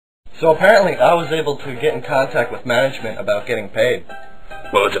So apparently I was able to get in contact with management about getting paid.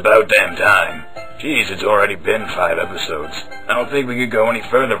 Well, it's about damn time. Jeez, it's already been 5 episodes. I don't think we could go any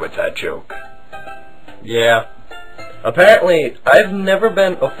further with that joke. Yeah. Apparently, I've never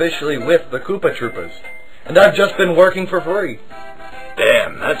been officially with the Koopa Troopers, and I've just been working for free.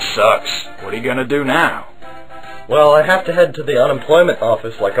 Damn, that sucks. What are you gonna do now? Well, I have to head to the unemployment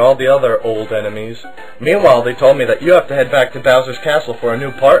office like all the other old enemies. Meanwhile, they told me that you have to head back to Bowser's Castle for a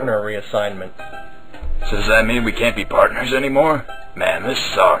new partner reassignment. So does that mean we can't be partners anymore? Man, this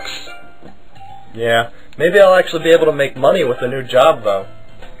sucks. Yeah, maybe I'll actually be able to make money with a new job, though.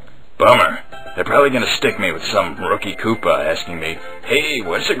 Bummer. They're probably gonna stick me with some rookie Koopa asking me, "Hey,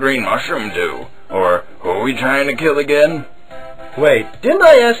 what's a green mushroom do?" Or, "Who are we trying to kill again?" Wait, didn't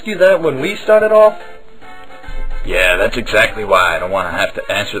I ask you that when we started off? Yeah, that's exactly why I don't want to have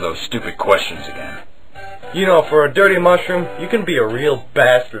to answer those stupid questions again. You know, for a dirty mushroom, you can be a real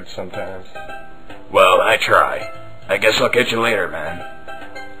bastard sometimes. Well, I try. I guess I'll catch you later, man.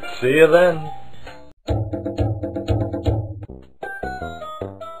 See you then.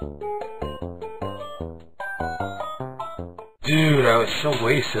 Dude, I was so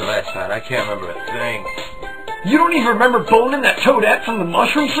wasted last night, I can't remember a thing. You don't even remember boning that toadette from the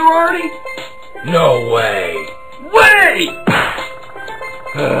mushroom sorority? No way. Way!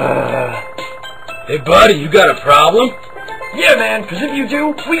 Hey buddy, you got a problem? Yeah, man, because if you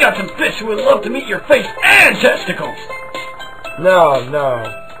do, we got some fish who would love to meet your face and testicles. No.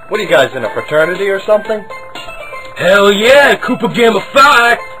 What are you guys, in a fraternity or something? Hell yeah, Koopa Gamma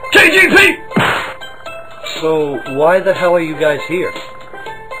Phi! KGP! So, why the hell are you guys here?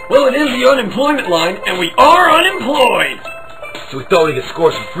 Well, it is the unemployment line, and we are unemployed! So we thought we could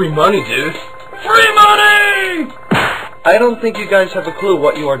score some free money, dude. Free money! I don't think you guys have a clue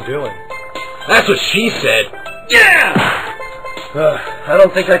what you are doing. That's what she said. Yeah! I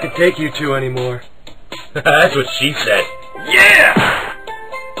don't think I could take you two anymore. That's what she said. Yeah!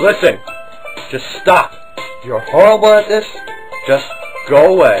 Listen, just stop. You're horrible at this. Just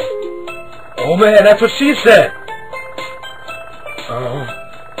go away. Oh man, that's what she said.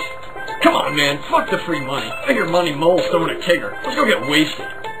 Come on, man, fuck the free money. Figure money mole's throwing a kegger. Let's go get wasted.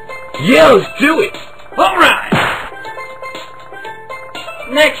 Yeah, let's do it. Alright!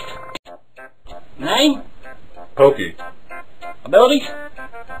 Next. Name? Pokey. Abilities?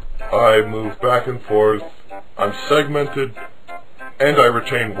 I move back and forth, I'm segmented, and I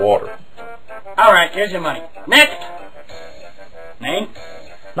retain water. Alright, here's your money. Next! Name?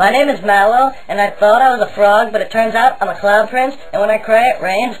 My name is Mallow, and I thought I was a frog, but it turns out I'm a cloud prince, and when I cry it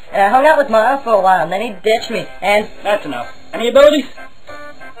rains, and I hung out with Miles for a while, and then he ditched me, and... That's enough. Any abilities?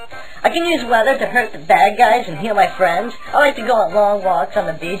 I can use weather to hurt the bad guys and heal my friends. I like to go on long walks on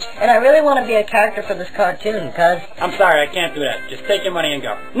the beach, and I really want to be a character for this cartoon, because... I'm sorry, I can't do that. Just take your money and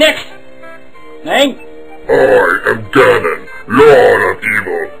go. Next! Name? I am Ganon, Lord of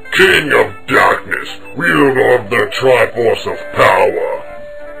Evil, King of Darkness, wielder of the Triforce of Power.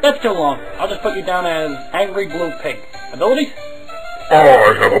 That's too long. I'll just put you down as Angry Blue Pig. Abilities?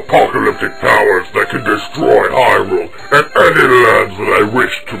 I have apocalyptic powers that can destroy Hyrule and any lands that I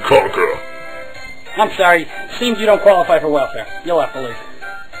wish to conquer. I'm sorry. Seems you don't qualify for welfare. You'll have to leave.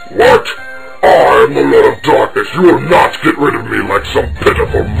 What? I am the Lord of Darkness. You will not get rid of me like some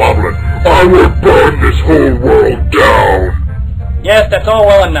pitiful moblin. I will burn this whole world down. Yes, that's all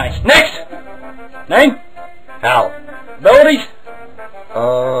well and nice. Next! Name? Hal. Abilities?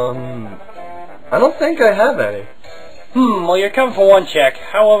 I don't think I have any. Well, you're coming for one check.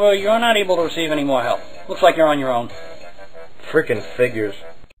 However, you're not able to receive any more help. Looks like you're on your own. Frickin' figures.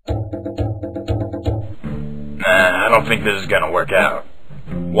 Nah, I don't think this is gonna work out.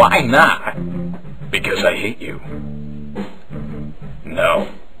 Why not? Because I hate you. No.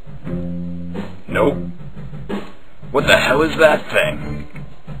 Nope. What the hell is that thing?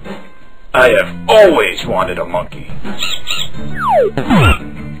 I have always wanted a monkey.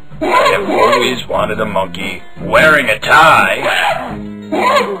 I have always wanted a monkey wearing a tie.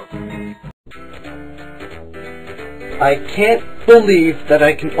 I can't believe that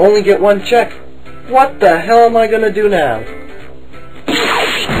I can only get one check. What the hell am I gonna do now?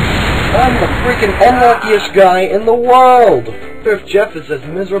 I'm the freaking unluckiest guy in the world! If Jeff is as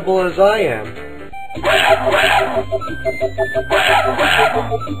miserable as I am.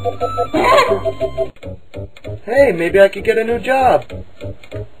 Hey, maybe I could get a new job.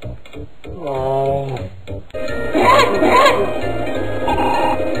 Oh.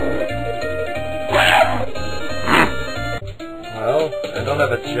 Well, I don't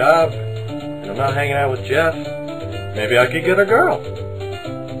have a job, and I'm not hanging out with Jeff. Maybe I could get a girl.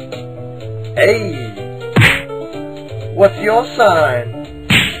 Hey! What's your sign?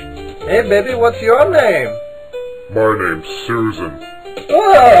 Hey, baby, what's your name? My name's Susan.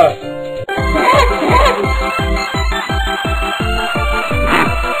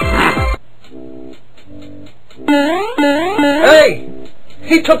 Hey!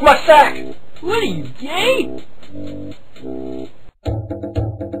 He took my sack! What are you, gay?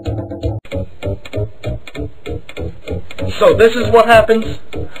 So this is what happens?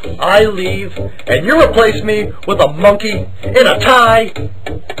 I leave, and you replace me with a monkey in a tie?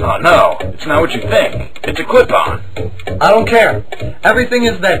 Oh no, it's not what you think. It's a clip-on. I don't care. Everything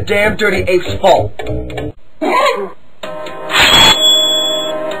is that damn dirty ape's fault.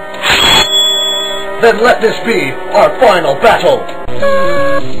 Then let this be our final battle!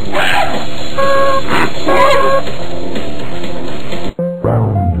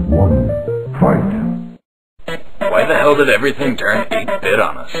 Round 1, fight. Why the hell did everything turn 8-bit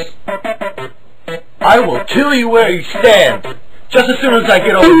on us? I will kill you where you stand, just as soon as I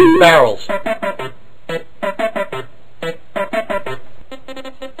get over these barrels.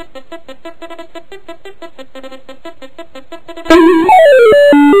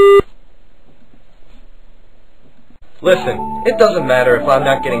 Listen, it doesn't matter if I'm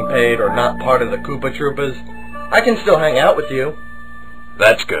not getting paid or not part of the Koopa Troopas. I can still hang out with you.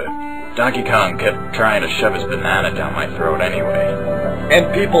 That's good. Donkey Kong kept trying to shove his banana down my throat anyway.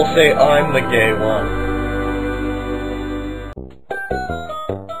 And people say I'm the gay one.